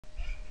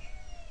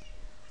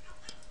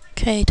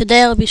Okay,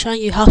 today I'll be showing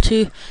you how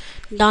to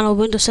download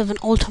Windows 7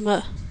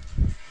 Ultimate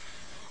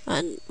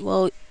and,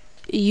 well,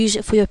 use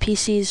it for your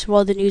PCs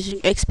rather than using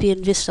XP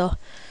and Vista.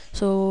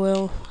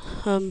 So,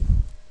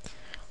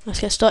 let's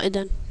get started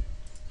then.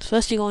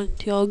 First, you go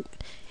into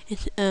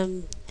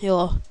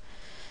your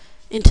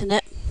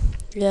internet,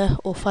 yeah,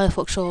 or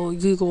Firefox or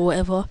Google or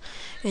whatever,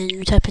 and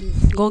you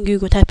go on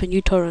Google, type in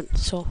UTORRENT.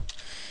 So,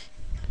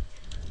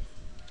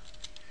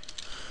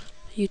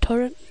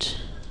 UTORRENT,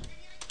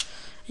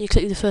 and you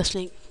click the first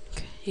link,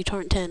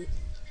 UTORRENT 10,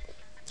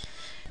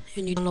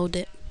 and you download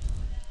it.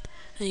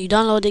 And you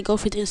download it, go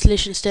through the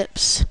installation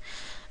steps,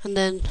 and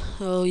then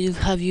you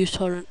have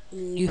UTORRENT,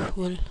 and you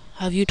will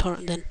have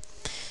UTORRENT then.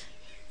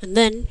 And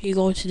then you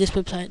go to this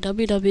website,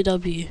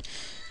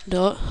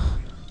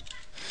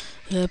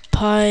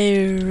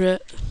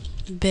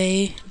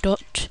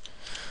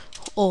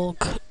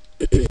 www.piratebay.org.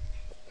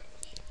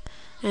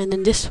 And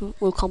then this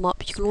will come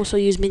up. You can also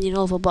use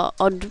Mininova, but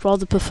I'd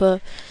rather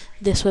prefer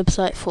this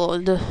website for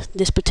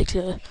this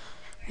particular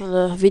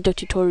video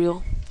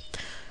tutorial.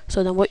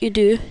 So then what you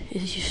do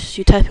is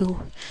you type in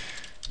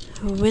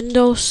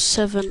Windows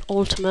 7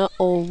 Ultimate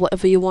or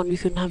whatever you want. You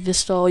can have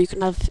Vista, or you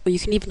can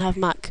even have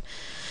Mac.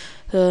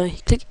 You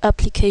click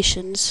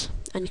Applications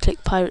and you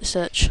click Pirate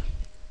Search.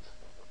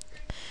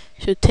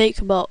 It should take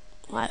about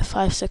like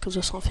 5 seconds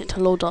or something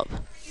to load up,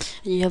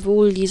 and you have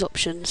all these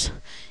options.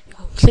 You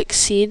can click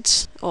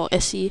Seeds or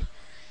SE.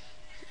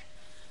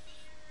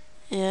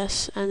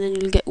 Yes, and then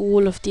you'll get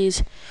all of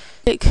these.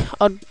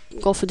 I'd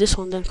go for this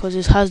one then because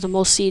it has the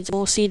most seeds.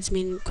 More seeds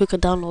mean quicker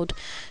download.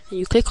 And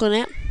you click on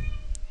it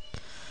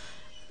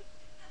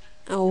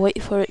and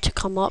wait for it to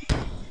come up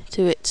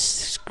to its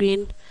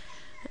screen.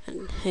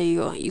 And here you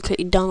go. You click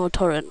download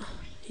torrent.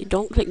 You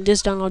don't click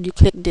this download, you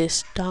click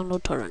this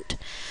download torrent.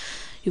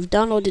 You've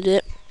downloaded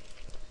it.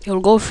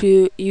 It'll go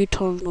through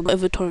uTorrent or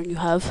whatever torrent you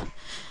have,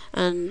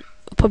 and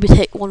it'll probably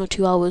take 1 or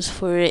 2 hours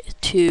for it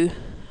to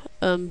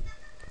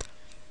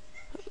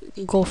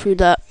go through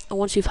that. And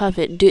once you have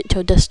it, do it to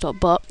your desktop,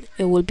 but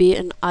it will be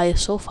an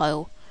ISO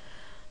file.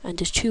 And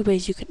there's 2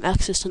 ways you can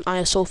access an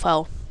ISO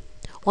file.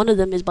 One of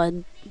them is by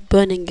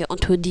burning it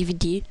onto a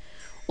DVD,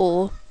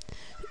 or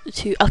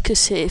to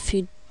access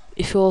it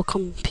if your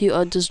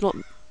computer does not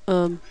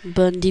burn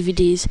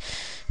DVDs,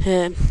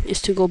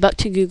 is to go back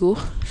to Google.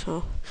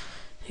 So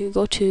you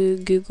go to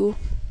Google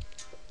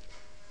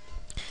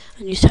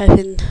and you type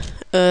in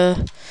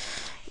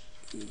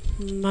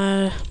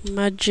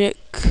magic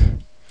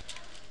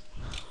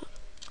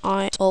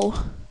ISO,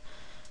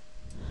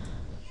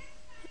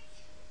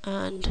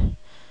 and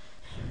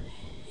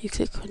you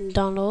click on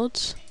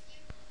downloads,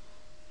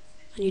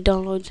 and you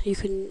download. You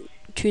can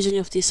choose any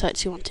of these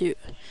sites you want to.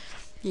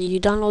 You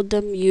download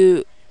them.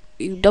 You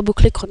double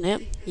click on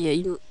it. Yeah,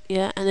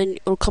 and then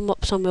it'll come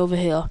up somewhere over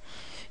here.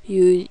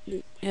 Then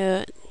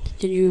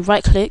you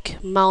right click,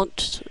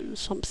 mount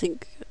something,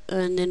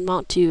 and then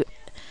mount to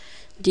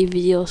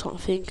DVD or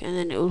something, and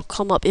then it will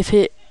come up. If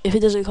it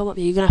doesn't come up,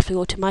 you're gonna have to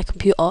go to my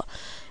computer,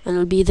 and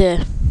it'll be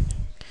there.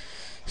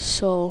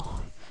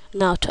 So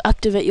now to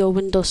activate your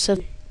Windows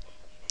 7,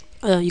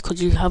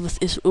 because it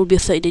will be a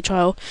 30-day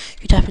trial.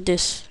 You type in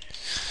this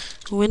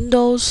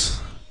Windows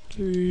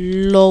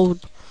load,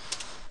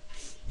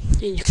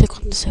 and you click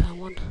on the second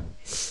one.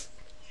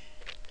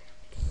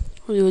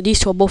 These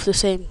two are both the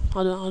same.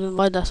 I don't know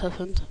why that's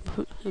happened.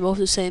 They're both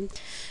the same.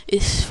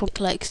 It's from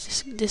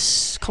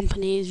this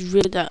company is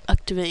really good at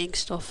activating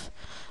stuff,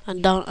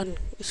 and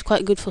it's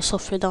quite good for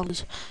software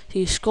downloads. So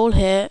you scroll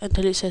here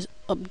until it says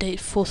update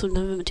 4th of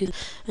November 2000,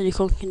 and you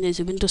can there's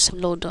a Windows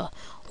 7 Loader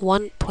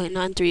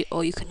 1.93,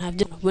 or you can have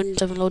the Windows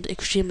 7 Loader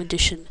Extreme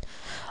Edition.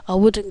 I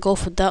wouldn't go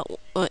for that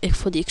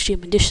for the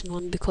Extreme Edition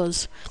one,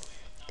 because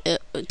it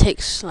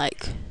takes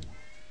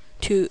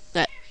too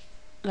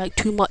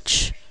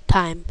much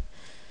time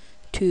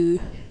to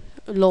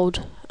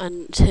load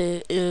and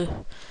to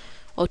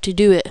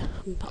do it.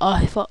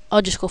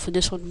 I'll just go for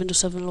this one, Windows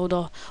 7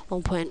 Loader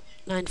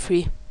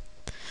 1.93,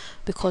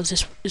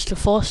 because it's the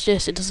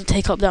fastest. It doesn't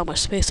take up that much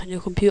space on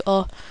your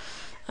computer,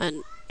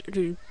 and it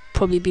will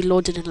probably be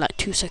loaded in like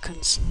 2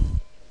 seconds.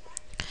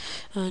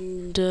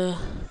 And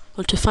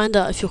well, to find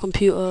out if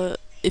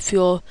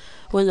your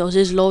Windows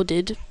is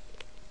loaded,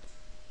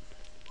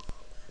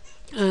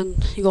 you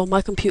go on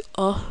my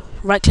computer,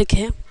 right click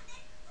here,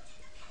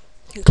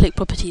 and click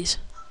properties.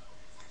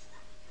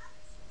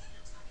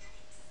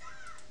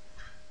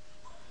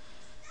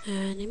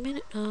 Any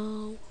minute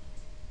now.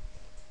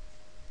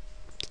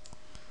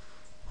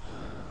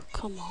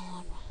 Come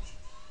on.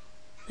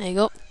 There you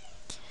go.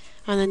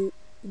 And then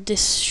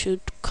this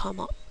should come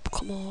up.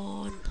 Come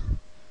on.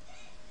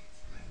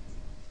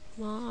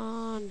 Come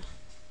on.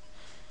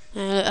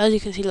 As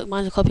you can see, look,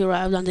 mine's a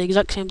copyright. I've done the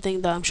exact same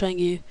thing that I'm showing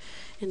you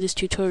in this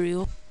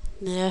tutorial.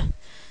 Yeah,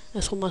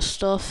 that's all my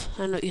stuff.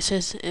 And look, it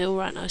says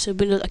right now, it says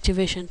Windows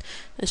activation.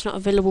 It's not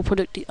available.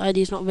 Product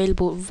ID is not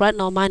available right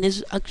now. Mine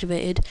is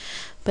activated,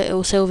 but it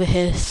will say over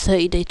here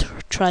 30-day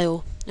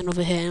trial, and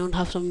over here it will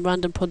have some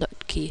random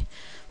product key.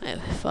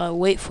 If I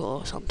wait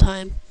for some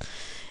time,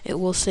 it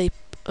will say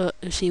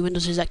see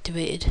Windows is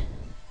activated.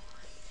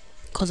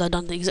 because I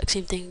done the exact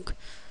same thing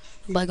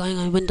by going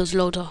on Windows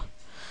Loader.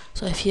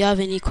 So if you have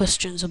any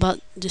questions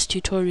about this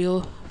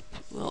tutorial,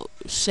 well,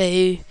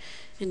 say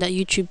in that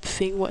YouTube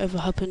thing, whatever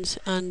happens,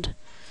 and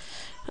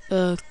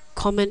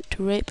comment,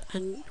 rate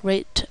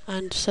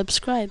and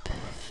subscribe.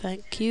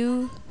 Thank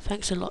you.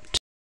 Thanks a lot.